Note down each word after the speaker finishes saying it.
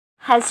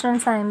Hi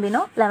students, I am Bino.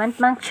 11th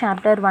mark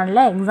chapter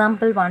 1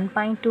 example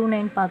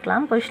 1.29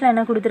 பார்க்கலாம். question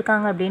என்ன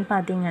கொடுத்திருக்காங்க அப்படினு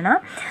பாத்தீங்கன்னா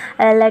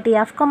let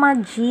f,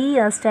 g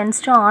tends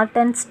to r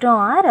tends to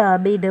r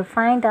be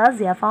defined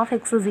as f of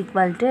x is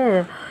equal to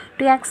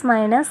 2x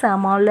minus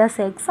modulus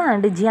x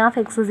and g of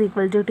x is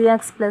equal to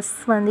 2x plus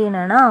வந்து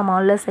என்னன்னா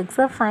modulus x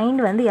find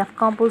வந்து f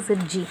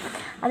composite g.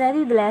 அதாவது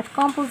இதில் f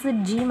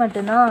composite g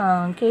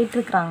மட்டும்தான்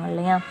கேட்டிருக்கிறாங்க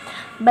இல்லையா.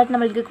 But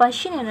நம்மளுக்கு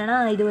question என்னென்னா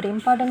இது ஒரு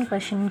இம்பார்ட்டன்ட்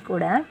கொஷின்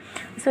கூட.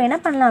 ஸோ என்ன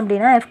பண்ணலாம்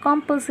அப்படின்னா f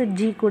composite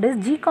g கூட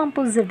g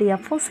composite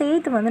f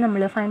சேர்த்து வந்து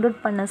நம்மளை ஃபைண்ட்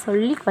அவுட் பண்ண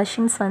சொல்லி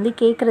கொஷின்ஸ் வந்து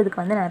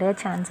கேட்குறதுக்கு வந்து நிறைய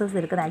சான்சஸ்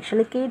இருக்குது.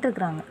 ஆக்சுவலி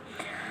கேட்டிருக்கிறாங்க.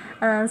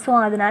 ஸோ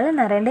அதனால்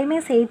நான் ரெண்டையுமே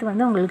சேர்த்து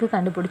வந்து உங்களுக்கு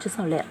கண்டுபிடிச்சி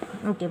சொல்லேன்.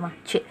 ஓகேவா?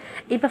 சரி,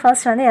 இப்போ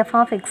ஃபர்ஸ்ட் வந்து f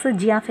of x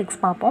g of x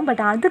பார்ப்போம்.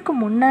 பட் அதுக்கு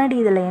முன்னாடி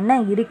இதில் என்ன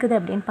இருக்குது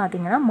அப்படின்னு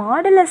பார்த்தீங்கன்னா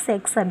மாடுலஸ்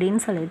எக்ஸ்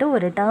அப்படின்னு சொல்லிட்டு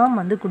ஒரு டேர்ம்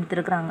வந்து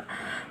கொடுத்துருக்குறாங்க.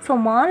 ஸோ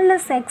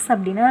மாடுலஸ் எக்ஸ்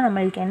அப்படின்னா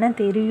நம்மளுக்கு என்ன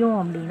தெரியும்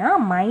அப்படின்னா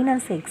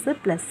மைனஸ் எக்ஸு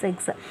ப்ளஸ்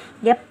எக்ஸு.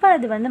 எப்போ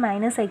அது வந்து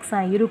மைனஸ்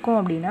எக்ஸாக இருக்கும்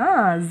அப்படின்னா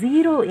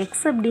 0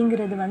 எக்ஸ்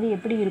அப்படிங்கிறது வந்து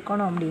எப்படி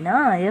இருக்கணும் அப்படின்னா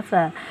எஃப்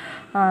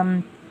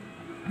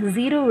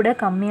 0விட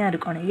கம்மியாக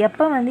இருக்கணும்.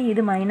 எப்போ வந்து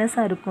இது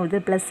மைனஸாக இருக்கும் இது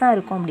ப்ளஸ்ஸாக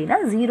இருக்கும் அப்படின்னா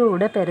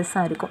 0விட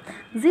பெருசாக இருக்கும்.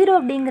 0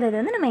 அப்படிங்கிறது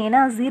வந்து நம்ம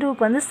ஏன்னா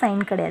 0க்கு வந்து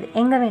சைன் கிடையாது,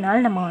 எங்கே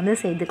வேணாலும் நம்ம வந்து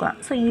சேர்த்துக்கலாம்.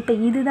 ஸோ இப்போ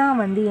இதுதான்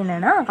வந்து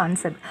என்னென்னா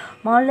கான்செப்ட்.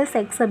 மாடுலஸ்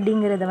எக்ஸ்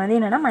அப்படிங்கிறத வந்து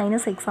என்னென்னா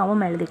மைனஸ்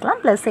எக்ஸாகவும் எழுதிக்கலாம்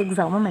ப்ளஸ்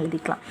எக்ஸாகவும்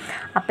எழுதிக்கலாம்.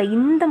 அப்போ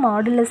இந்த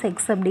மாடுலஸ்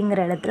எக்ஸ்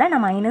அப்படிங்கிற இடத்துல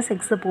நான் மைனஸ்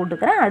எக்ஸை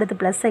போட்டுக்கிறேன், அடுத்து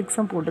ப்ளஸ்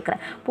எக்ஸும்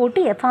போட்டுக்கிறேன்.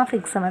 போட்டு எஃப் ஆஃப்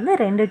எக்ஸை வந்து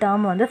 2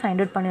 டேர்ம் வந்து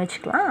ஃபைண்ட் அவுட் பண்ணி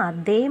வச்சுக்கலாம்.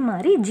 அதே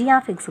மாதிரி ஜி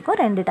ஆஃப்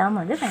எக்ஸுக்கும் 2 டேர்ம்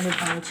வந்து ஃபைண்ட்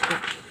அவுட் பண்ணி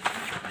வச்சுக்கலாம்.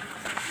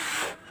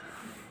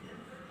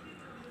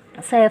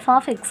 So f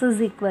of x is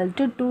equal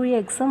to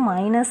 2x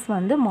minus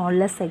வந்து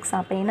modulus x.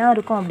 அப்போ என்ன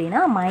இருக்கும்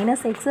அப்படின்னா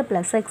மைனஸ் எக்ஸு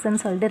ப்ளஸ்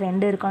எக்ஸுன்னு சொல்லிட்டு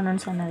 2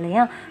 இருக்கணும்னு சொன்னேன்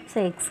இல்லையா. So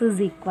x is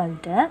equal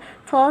to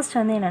first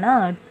வந்து என்னென்னா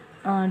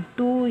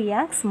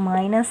 2x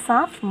minus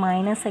of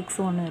minus X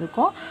ஒன்று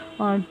இருக்கும்,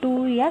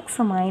 2x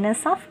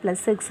minus of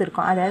plus X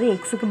இருக்கும். அதாவது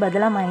எக்ஸுக்கு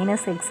பதிலாக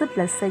minus x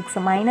plus X.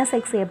 Minus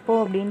X எப்போ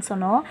அப்படின்னு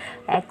சொன்னோம்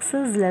X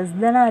is less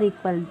than R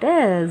equal to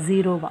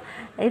 0வா.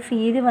 If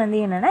இது வந்து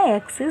என்னென்னா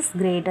எக்ஸ் இஸ்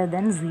கிரேட்டர்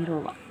தென்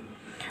 0வா.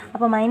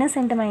 அப்போ மைனஸ்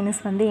இன்ட்டு மைனஸ்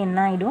வந்து என்ன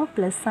ஆகிடும்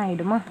ப்ளஸ்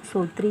ஆகிடுமா. ஸோ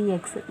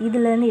 3x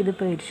இதுலேருந்து இது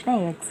போயிடுச்சுன்னா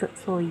X.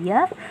 So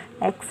F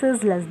X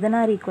is less than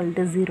R equal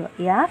to 0,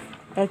 F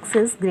X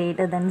is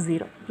greater than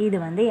 0. இது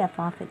வந்து எஃப்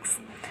ஆஃப் எக்ஸ்.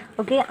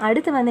 ஓகே,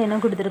 அடுத்து வந்து என்ன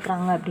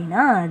கொடுத்துருக்குறாங்க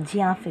அப்படின்னா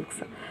G of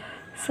X.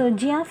 So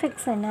G of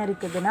X என்ன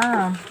இருக்குதுன்னா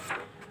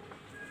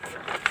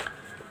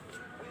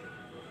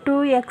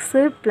 2x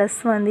ப்ளஸ்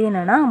வந்து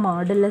என்னென்னா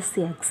மாடுலஸ்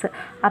எக்ஸ்.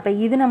 அப்போ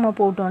இது நம்ம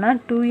போட்டோன்னா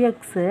 2x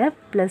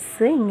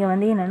ப்ளஸ்ஸு இங்கே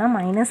வந்து என்னென்னா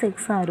மைனஸ்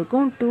எக்ஸாக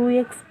இருக்கும்,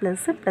 2x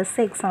ப்ளஸ்ஸு ப்ளஸ்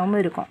எக்ஸாகவும்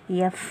இருக்கும்.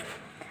 F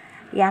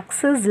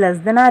X is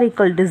less than R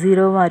equal to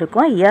 0வாக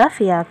இருக்கும், F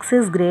X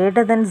is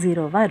greater than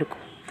 0வாக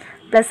இருக்கும்.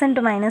 ப்ளஸ்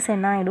இன்ட்டு மைனஸ்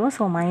என்ன ஆகிடும்,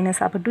 ஸோ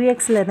மைனஸ். அப்போ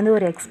 2xலேருந்து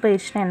ஒரு எக்ஸ்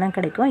போயிடுச்சுன்னா என்ன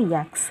கிடைக்கும்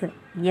X.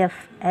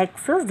 F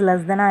X is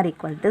less than R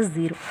equal to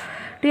 0.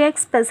 2x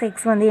plus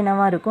X வந்து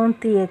என்னவாக இருக்கும்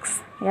 3x.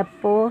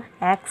 எப்போது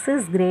X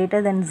is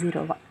greater than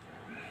 0வா.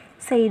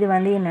 So இது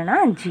வந்து என்னென்னா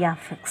ஜி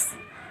ஆஃப் எக்ஸ்.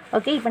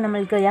 ஓகே, இப்போ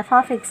நம்மளுக்கு எஃப்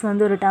ஆஃப் எக்ஸ்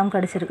வந்து ஒரு டேர்ம்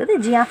கிடச்சிருக்குது,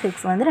 ஜி ஆஃப்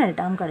எக்ஸ் வந்து 2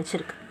 டேர்ம்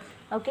கிடச்சிருக்கு.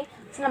 ஓகே,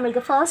 ஸோ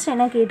நம்மளுக்கு ஃபர்ஸ்ட்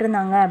என்ன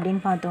கேட்டிருந்தாங்க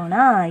அப்படின்னு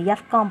பார்த்தோன்னா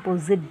எஃப்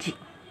காம்போசிட் ஜி.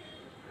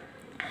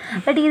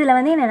 பட் இதில்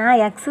வந்து என்னென்னா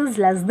எக்ஸ் இஸ்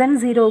லெஸ் தென்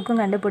 0க்கும்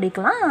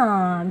கண்டுபிடிக்கலாம்,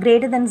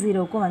 கிரேட்டர் தென்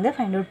 0க்கும் வந்து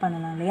ஃபைண்ட் அவுட்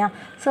பண்ணலாம் இல்லையா.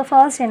 ஸோ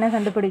ஃபர்ஸ்ட் என்ன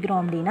கண்டுபிடிக்கிறோம்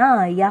அப்படின்னா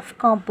F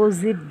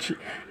composite G.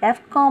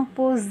 F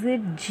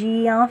composite G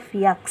of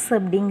X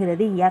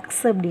அப்படிங்கிறது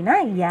எக்ஸ் அப்படின்னா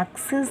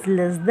X is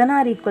less than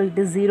R equal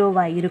to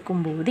 0வாக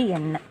இருக்கும்போது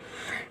என்ன,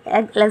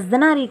 less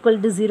than R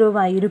equal to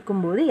 0வாக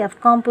இருக்கும்போது F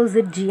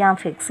composite G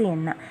of X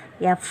என்ன.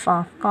 எஃப்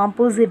ஆஃப்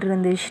காம்போசிட்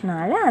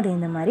இருந்துச்சுனால அதை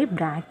இந்த மாதிரி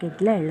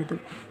ப்ராக்கெட்டில்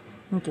எழுதும்.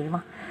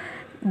 ஓகேவா.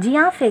 ஜி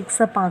ஆஃப்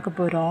எக்ஸை பார்க்க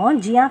போகிறோம்.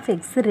 ஜி ஆஃப்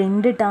எக்ஸ்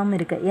 2 டேர்ம்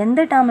இருக்குது.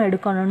 எந்த டேர்ம்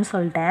எடுக்கணும்னு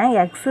சொல்லிட்டேன்,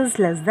 X is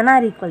less than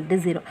R equal to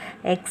 0.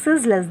 X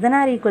is less than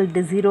R equal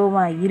to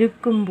 0வாக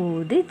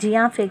இருக்கும்போது ஜி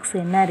ஆஃப் எக்ஸ்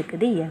என்ன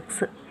இருக்குது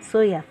X.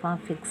 So F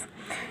of X.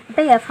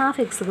 இப்போ எஃப்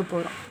ஆஃப் எக்ஸுக்கு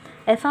போகிறோம்.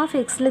 எஃப் ஆஃப்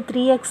எக்ஸில்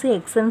 3x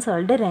எக்ஸ்ன்னு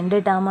சொல்லிட்டு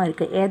 2 டேர்மாக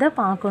இருக்குது. எதை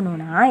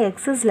பார்க்கணுன்னா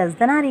X is less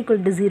than R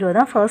equal to 0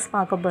 தான் ஃபர்ஸ்ட்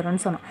பார்க்க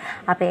போகிறோன்னு சொன்னோம்.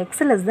 அப்போ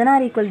X less than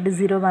R equal to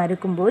 0வாக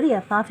இருக்கும்போது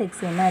எஃப் ஆஃப்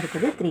எக்ஸ் என்ன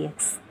இருக்குது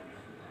 3x.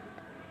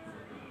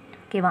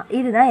 ஓகேவா,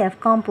 இதுதான் எஃப்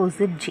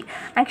காம்போசிட் ஜி.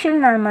 ஆக்சுவலி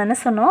நம்ம என்ன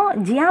சொன்னோம்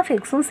ஜி ஆஃப்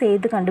எக்ஸும்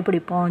சேர்த்து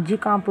கண்டுபிடிப்போம், ஜி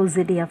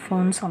காம்போசிட்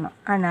எஃப்னு சொன்னோம்.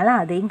 அதனால்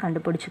அதையும்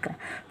கண்டுபிடிச்சிக்கிறேன்.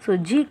 So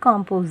G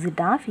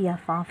composite of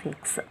F of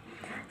X.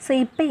 So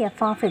இப்போ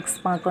எஃப் ஆஃப் எக்ஸ்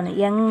பார்க்கணும்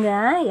எங்கே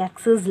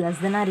X is less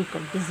than R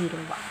equal to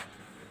 0வா.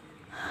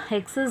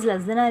 X is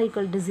less than R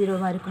equal to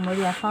 0வாக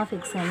இருக்கும்போது எஃப் ஆஃப்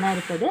எக்ஸ் என்ன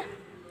இருக்குது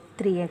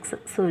 3x.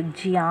 So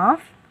G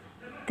of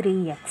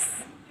 3x.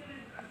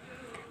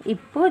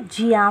 இப்போது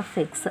G of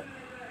X.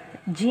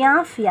 G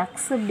of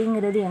X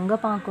அப்படிங்கிறது எங்கே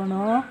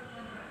பார்க்கணும்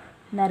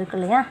என்ன இருக்கு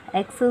இல்லையா.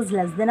 X is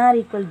less than R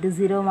equal to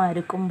 0வாக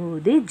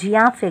இருக்கும்போது ஜி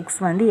ஆஃப் எக்ஸ்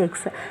வந்து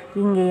எக்ஸ்.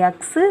 இங்கே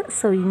எக்ஸு,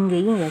 ஸோ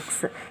இங்கேயும்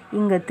எக்ஸு,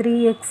 இங்கே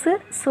 3x,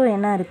 ஸோ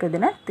என்ன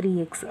இருக்குதுன்னா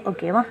 3x.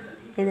 ஓகேவா.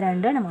 இது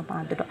ரெண்டும் நம்ம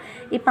பார்த்துட்டோம்.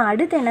 இப்போ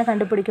அடுத்து என்ன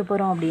கண்டுபிடிக்க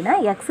போகிறோம் அப்படின்னா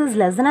X is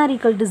less than R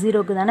equal to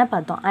 0க்கு தானே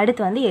பார்த்தோம்.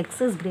 அடுத்து வந்து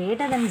X is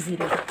greater than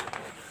 0.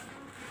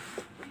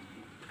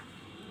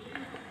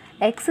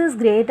 X is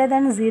greater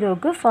than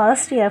 0க்கு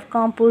first F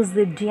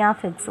composite G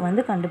of X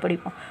வந்து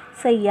கண்டுபிடிப்போம்.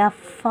 So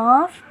F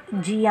of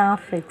G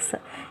of X.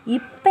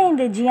 இப்போ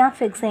இந்த ஜி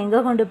ஆஃப் எக்ஸை எங்கே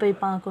கொண்டு போய்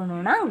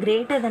பார்க்கணுன்னா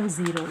greater than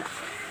 0ல்.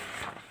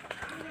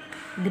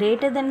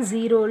 Greater than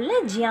 0ல்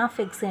G of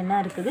X என்ன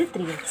இருக்குது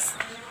 3x.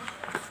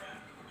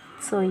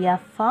 So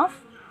F of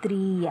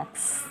 3x.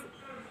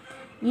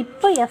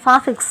 இப்போ எஃப்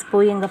ஆஃப் எக்ஸ்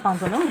போய் எங்கே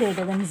பார்க்கணும்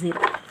கிரேட்டர் தென் 0.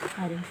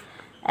 அது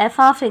F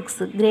of X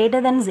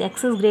greater than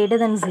X is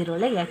greater than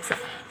 0ல் X.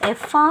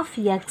 F of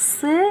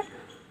x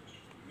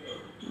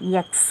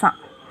எக்ஸா.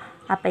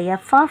 அப்போ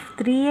எஃப் ஆஃப்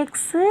 3x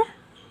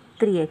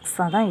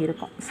தான்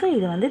இருக்கும். ஸோ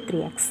இது வந்து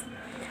 3x.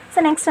 ஸோ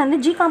நெக்ஸ்ட் வந்து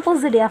G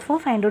composite FO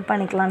find out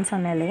பண்ணிக்கலாம்னு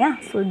சொன்னேன் இல்லையா.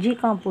 So G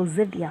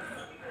composite F.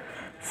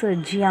 So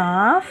G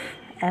of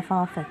F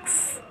of X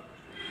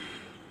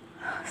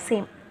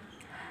same.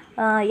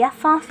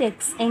 F of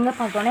X எங்கே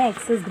பார்க்கணும்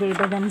X is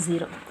greater than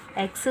 0.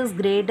 X is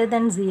greater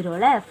than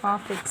 0ல் F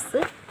of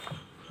x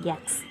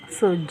X.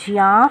 So G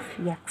of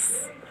X.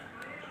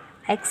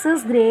 X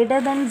is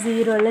greater than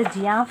 0ல்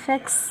G of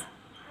X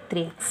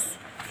 3x.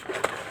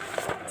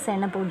 So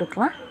என்ன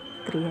போட்டுக்கலாம்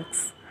 3x.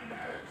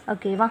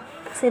 ஓகேவா.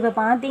 So இப்போ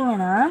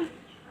பார்த்தீங்கன்னா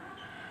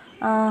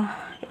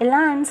எல்லா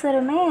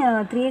ஆன்சருமே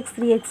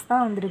 3x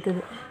தான்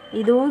வந்திருக்குது.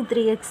 இதுவும்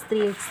 3x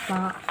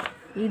தான்,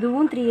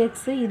 இதுவும் 3x,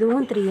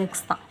 இதுவும் 3x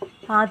தான்.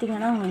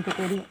 பார்த்தீங்கன்னா உங்களுக்கு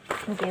தெரியும்.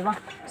 ஓகேவா.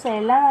 ஸோ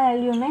எல்லா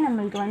வேல்யூமே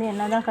நம்மளுக்கு வந்து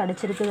என்ன தான்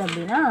கிடச்சிருக்குது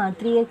அப்படின்னா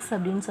 3x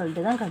அப்படின்னு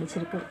சொல்லிட்டு தான்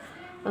கிடச்சிருக்குது.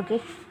 ஓகே.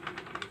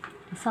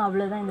 ஸோ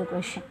அவ்வளோதான் இந்த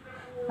கொஷின்.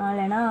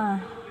 இல்லைனா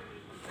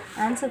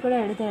ஆன்சர் கூட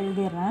எடுத்து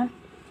எழுதிடுறேன்.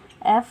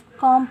 F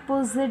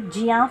composite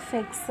G of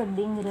X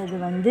அப்படிங்கிறது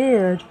வந்து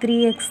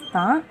 3x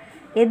தான்.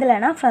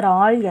 எதுலனா ஃபார்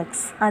ஆல்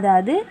எக்ஸ்,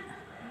 அதாவது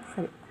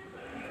சரி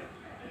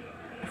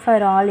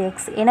ஃபார் ஆல்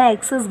எக்ஸ். ஏன்னா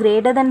எக்ஸ் இஸ்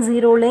கிரேட்டர் தென்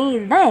 0லையும்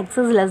இதுதான், X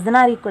is less than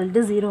R equal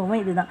to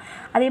 0வும் இதுதான்.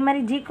 அதே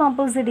மாதிரி ஜி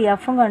காம்போசிட்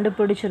எஃப்பும்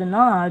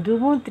கண்டுபிடிச்சிருந்தோம்,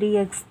 அதுவும்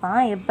 3x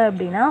தான். எப்போ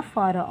அப்படின்னா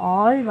ஃபார்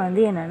ஆல்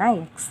வந்து என்னென்னா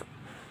எக்ஸ்.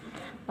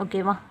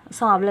 ஓகேவா.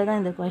 ஸோ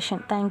அவ்வளோதான் இந்த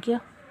கொஷின். தேங்க்யூ.